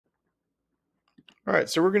All right,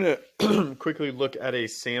 so we're going to quickly look at a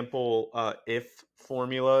sample if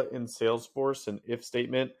formula in Salesforce, an if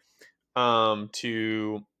statement,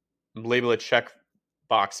 to label a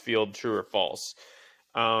checkbox field true or false.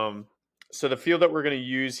 Um, so the field that we're going to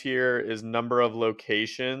use here is number of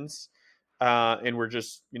locations. And we're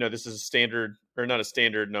just, this is a standard, or not a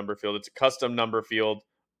standard number field, it's a custom number field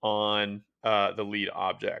on the lead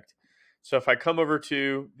object. So if I come over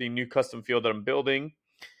to the new custom field that I'm building,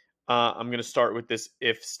 I'm going to start with this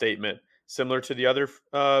if statement. Similar to the other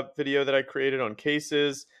video that I created on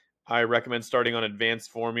cases, I recommend starting on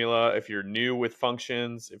advanced formula. If you're new with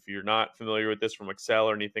functions, if you're not familiar with this from Excel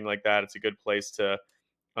or anything like that, it's a good place to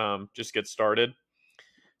just get started.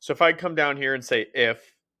 So if I come down here and say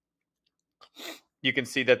if, you can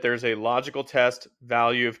see that there's a logical test,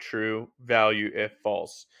 value if true, value if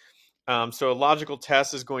false. So a logical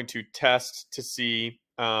test is going to test to see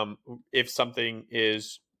if something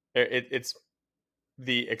is, it's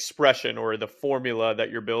the expression or the formula that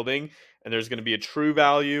you're building, and there's going to be a true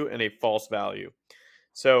value and a false value.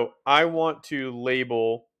 So I want to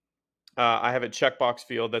label, I have a checkbox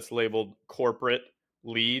field that's labeled corporate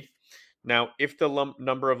lead. Now, if the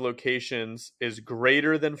number of locations is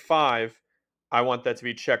greater than 5, I want that to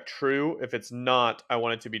be checked true. If it's not, I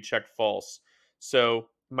want it to be checked false. So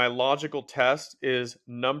my logical test is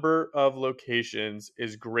number of locations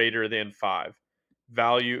is greater than 5.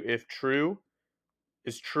 Value if true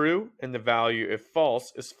is true, and the value if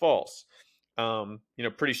false is false.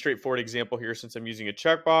 Pretty straightforward example here since I'm using a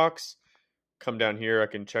checkbox. Come down here, I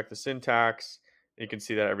can check the syntax, and you can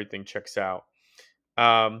see that everything checks out.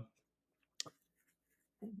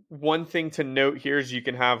 One thing to note here is you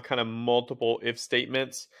can have kind of multiple if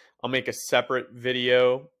statements. I'll make a separate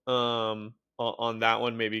video on that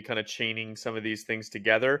one, maybe kind of chaining some of these things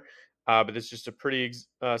together. But it's just a pretty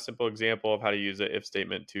simple example of how to use an if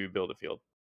statement to build a field.